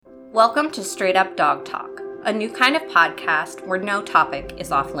Welcome to Straight Up Dog Talk, a new kind of podcast where no topic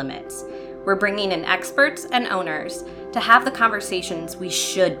is off limits. We're bringing in experts and owners to have the conversations we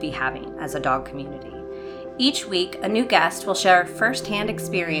should be having as a dog community. Each week, a new guest will share firsthand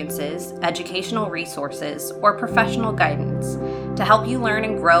experiences, educational resources, or professional guidance to help you learn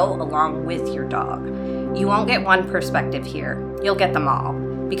and grow along with your dog. You won't get one perspective here, you'll get them all,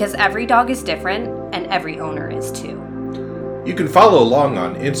 because every dog is different and every owner is too. You can follow along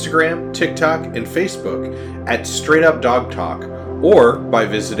on Instagram, TikTok, and Facebook at Straight Up Dog Talk, or by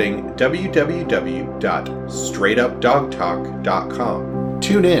visiting www.straightupdogtalk.com.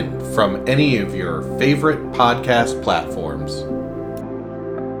 Tune in from any of your favorite podcast platforms.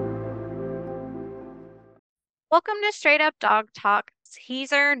 Welcome to Straight Up Dog Talk,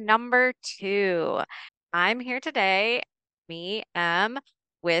 teaser number 2. I'm here today,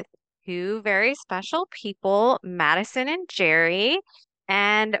 with two very special people, Madison and Jerry,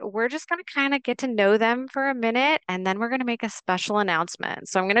 and we're just going to kind of get to know them for a minute, and then we're going to make a special announcement.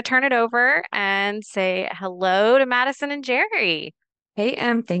 So I'm going to turn it over and say hello to Madison and Jerry. Hey,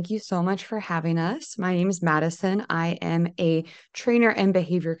 thank you so much for having us. My name is Madison. I am a trainer and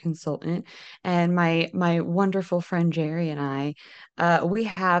behavior consultant, and my wonderful friend Jerry and I, we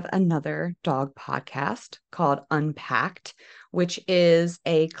have another dog podcast called Unpacked, which is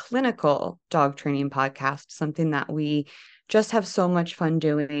a clinical dog training podcast, something that we just have so much fun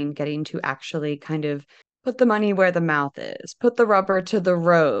doing, getting to actually kind of put the money where the mouth is, put the rubber to the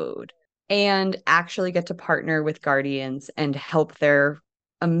road, and actually get to partner with guardians and help their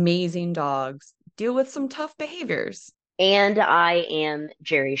amazing dogs deal with some tough behaviors. And I am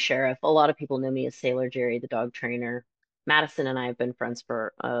Jerry Sheriff. A lot of people know me as Sailor Jerry, the dog trainer. Madison and I have been friends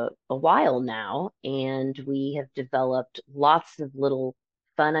for a while now, and we have developed lots of little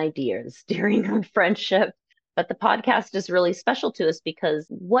fun ideas during our friendship. But the podcast is really special to us because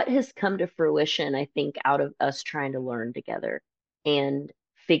what has come to fruition, I think, out of us trying to learn together and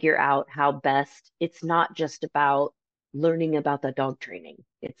figure out how best, it's not just about learning about the dog training.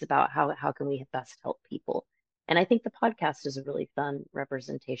 It's about how can we best help people. And I think the podcast is a really fun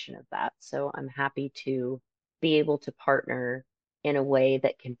representation of that. So I'm happy to be able to partner in a way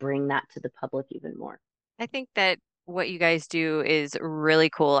that can bring that to the public even more. I think that what you guys do is really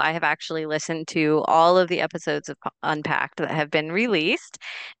cool. I have actually listened to all of the episodes of Unpacked that have been released,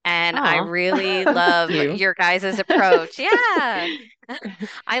 and I really love your guys' approach. Yeah.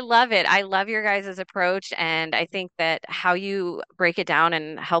 I love it. I love your guys' approach, and I think that how you break it down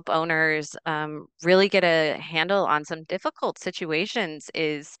and help owners really get a handle on some difficult situations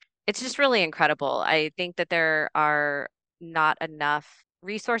it's just really incredible. I think that there are not enough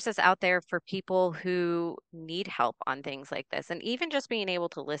resources out there for people who need help on things like this. And even just being able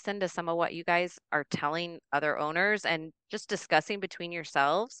to listen to some of what you guys are telling other owners and just discussing between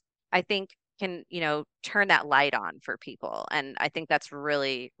yourselves, I think can, turn that light on for people. And I think that's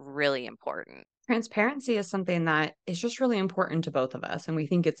really, really important. Transparency is something that is just really important to both of us. And we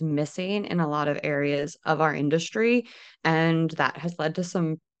think it's missing in a lot of areas of our industry. And that has led to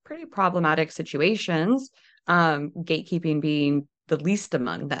some pretty problematic situations, gatekeeping being the least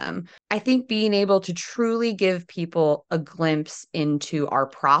among them. I think being able to truly give people a glimpse into our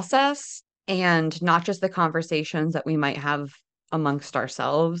process and not just the conversations that we might have amongst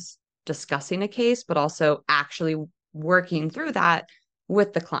ourselves discussing a case, but also actually working through that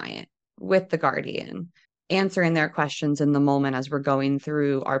with the client, with the guardian, answering their questions in the moment as we're going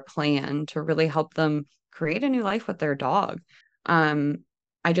through our plan to really help them create a new life with their dog.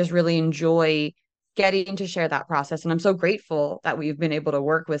 I just really enjoy getting to share that process. And I'm so grateful that we've been able to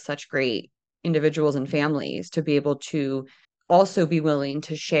work with such great individuals and families to be able to also be willing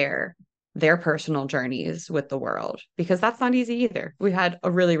to share their personal journeys with the world, because that's not easy either. We had a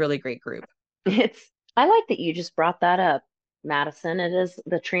really, really great group. I like that you just brought that up, Madison. It is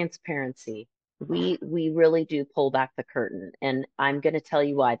the transparency. We really do pull back the curtain. And I'm going to tell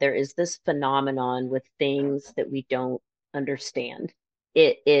you why. There is this phenomenon with things that we don't understand.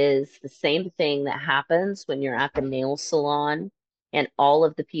 It is the same thing that happens when you're at the nail salon and all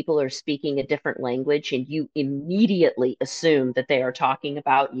of the people are speaking a different language and you immediately assume that they are talking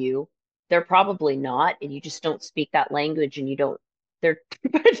about you. They're probably not, and you just don't speak that language and they're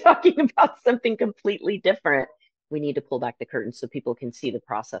talking about something completely different. We need to pull back the curtain so people can see the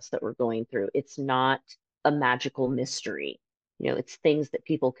process that we're going through. It's not a magical mystery. It's things that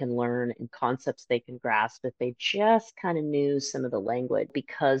people can learn and concepts they can grasp if they just kind of knew some of the language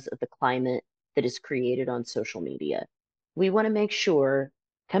because of the climate that is created on social media. We want to make sure,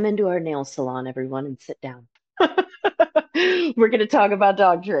 come into our nail salon, everyone, and sit down. We're going to talk about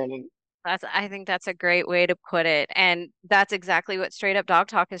dog training. I think that's a great way to put it. And that's exactly what Straight Up Dog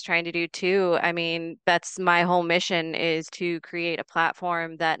Talk is trying to do too. I mean, that's my whole mission is to create a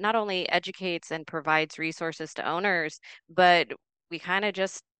platform that not only educates and provides resources to owners, but we kind of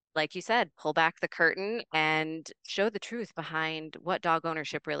just, like you said, pull back the curtain and show the truth behind what dog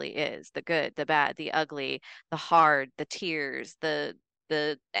ownership really is, the good, the bad, the ugly, the hard, the tears, the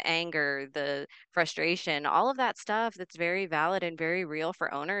anger, the frustration, all of that stuff that's very valid and very real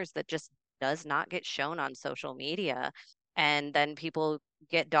for owners that just does not get shown on social media. And then people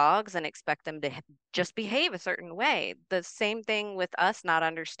get dogs and expect them to just behave a certain way. The same thing with us not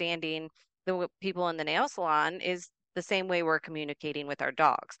understanding people in the nail salon is the same way we're communicating with our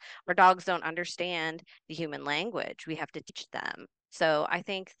dogs. Our dogs don't understand the human language. We have to teach them. So I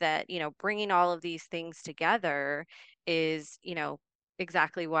think that, bringing all of these things together is,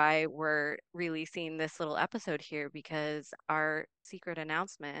 exactly why we're releasing this little episode here because our secret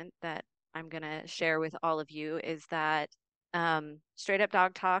announcement that I'm going to share with all of you is that Straight Up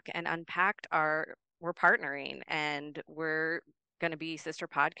Dog Talk and Unpacked we're partnering and we're going to be sister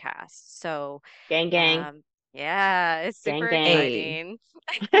podcasts. So, Gang, gang, yeah, it's gang, super gang.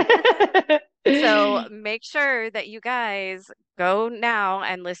 exciting. So make sure that you guys go now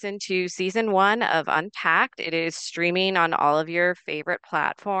and listen to season 1 of Unpacked. It is streaming on all of your favorite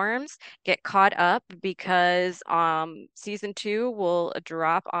platforms. Get caught up because season 2 will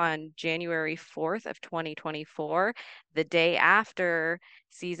drop on January 4th of 2024, the day after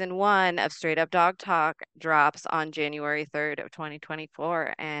season 1 of Straight Up Dog Talk drops on January 3rd of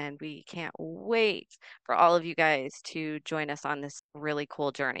 2024. And we can't wait for all of you guys to join us on this really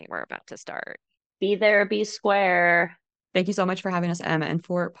cool journey we're about to start. Be there, be square. Thank you so much for having us, Em, and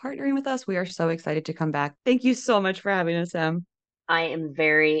for partnering with us. We are so excited to come back. Thank you so much for having us, Em. I am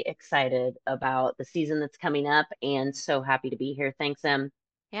very excited about the season that's coming up and so happy to be here. Thanks, Em.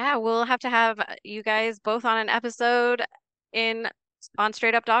 Yeah, we'll have to have you guys both on an episode in on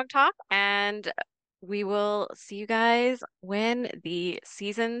Straight Up Dog Talk, and we will see you guys when the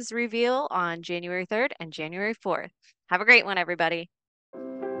seasons reveal on January 3rd and January 4th. Have a great one, everybody.